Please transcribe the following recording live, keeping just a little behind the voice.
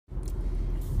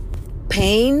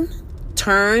Pain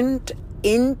turned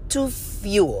into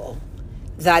fuel.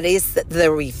 That is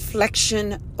the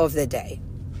reflection of the day.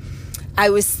 I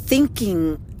was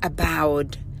thinking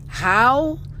about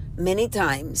how many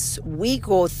times we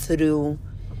go through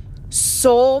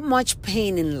so much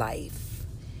pain in life,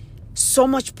 so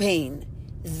much pain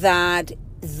that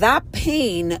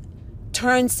pain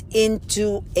turns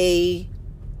into a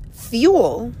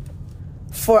fuel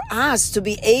for us to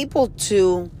be able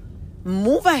to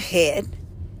move ahead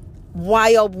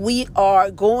while we are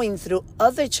going through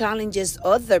other challenges,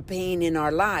 other pain in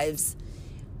our lives,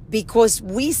 because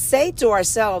we say to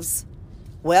ourselves,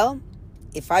 well,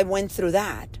 if I went through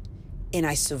that and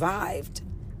I survived,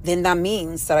 then that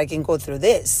means that I can go through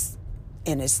this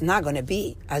and it's not going to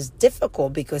be as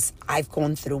difficult because I've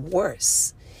gone through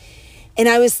worse. And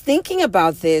I was thinking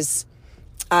about this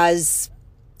as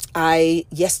I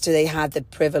yesterday had the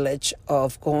privilege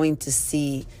of going to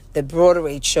see the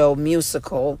Broadway show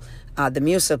musical, the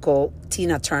musical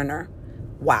Tina Turner.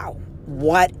 Wow,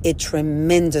 what a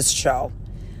tremendous show.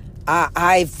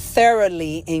 I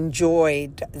thoroughly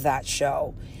enjoyed that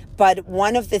show. But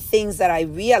one of the things that I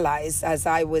realized as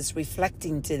I was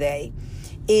reflecting today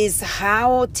is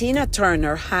how Tina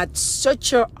Turner had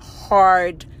such a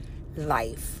hard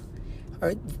life.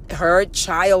 Her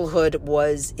childhood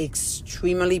was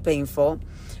extremely painful.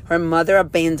 Her mother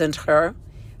abandoned her.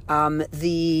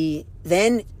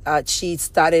 Then she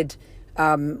started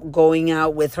going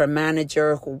out with her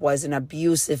manager, who was an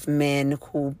abusive man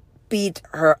who beat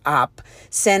her up,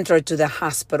 sent her to the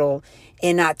hospital.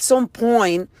 And at some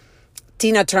point,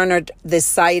 Tina Turner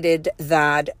decided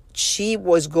that she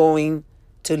was going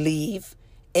to leave,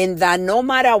 and that no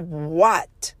matter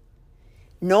what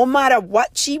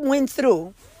she went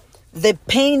through, the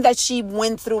pain that she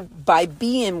went through by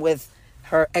being with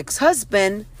her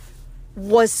ex-husband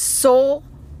was so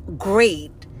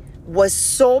great, was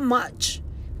so much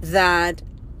that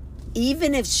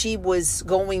even if she was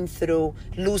going through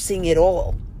losing it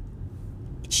all,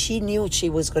 she knew she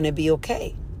was going to be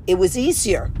okay. It was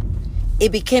easier.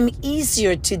 It became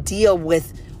easier to deal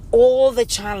with all the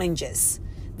challenges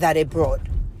that it brought.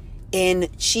 And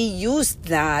she used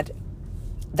that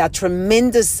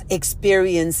tremendous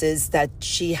experiences that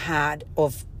she had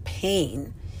of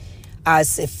pain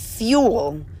as a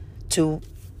fuel to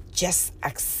just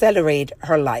accelerate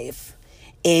her life.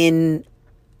 In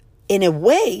a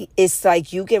way, it's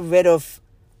like you get rid of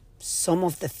some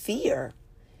of the fear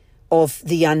of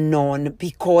the unknown,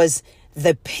 because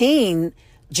the pain,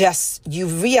 just, you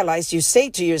realize, you say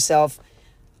to yourself,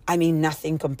 I mean,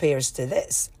 nothing compares to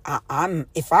this.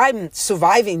 If I'm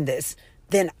surviving this,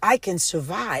 then I can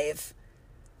survive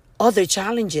other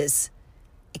challenges.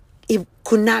 It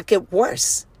could not get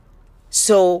worse.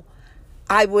 So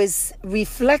I was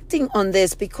reflecting on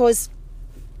this because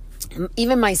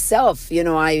even myself,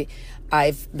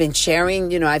 I've been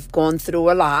sharing, I've gone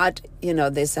through a lot.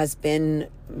 This has been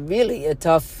really a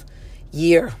tough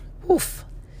year. Oof.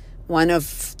 One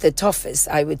of the toughest,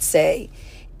 I would say.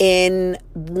 And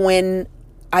when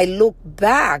I look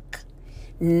back,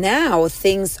 now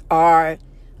things are,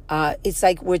 it's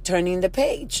like we're turning the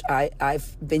page.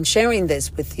 I've been sharing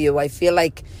this with you. I feel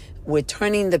like we're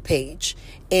turning the page.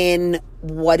 And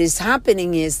what is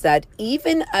happening is that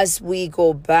even as we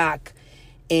go back,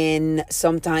 and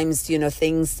sometimes,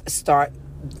 things start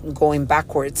going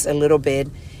backwards a little bit,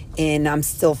 and I'm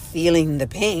still feeling the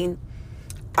pain.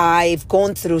 I've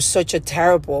gone through such a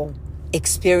terrible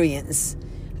experience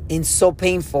and so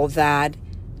painful that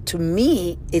to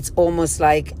me, it's almost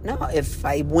like, no, if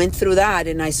I went through that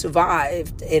and I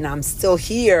survived and I'm still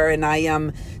here and I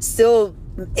am still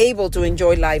able to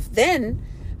enjoy life, then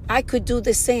I could do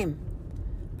the same.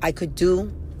 I could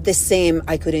do the same.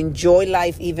 I could enjoy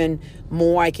life even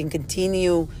more. I can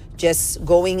continue just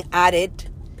going at it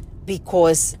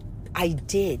because I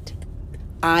did.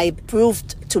 I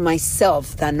proved to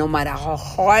myself that no matter how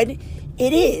hard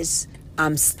it is,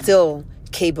 I'm still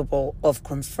capable of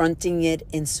confronting it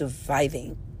and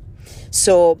surviving.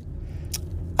 So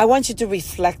I want you to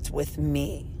reflect with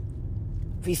me.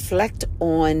 Reflect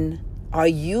on, are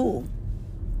you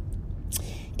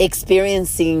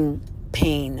experiencing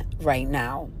pain right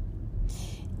now?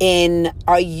 And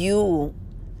are you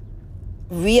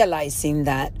realizing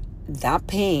that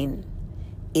pain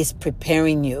is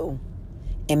preparing you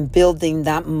and building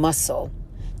that muscle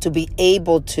to be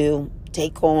able to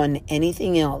take on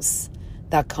anything else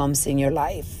that comes in your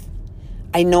life?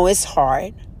 I know it's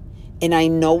hard, and I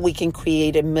know we can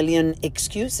create a million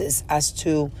excuses as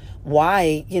to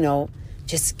why,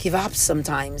 just give up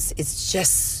sometimes. It's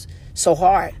just so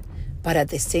hard. But at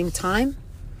the same time,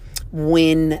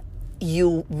 when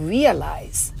you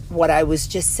realize what I was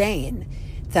just saying,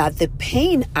 that the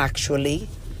pain actually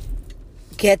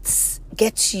gets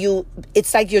you,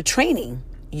 it's like you're training.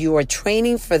 You are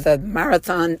training for the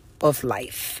marathon of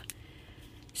life.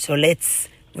 So let's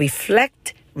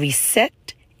reflect,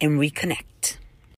 reset, and reconnect.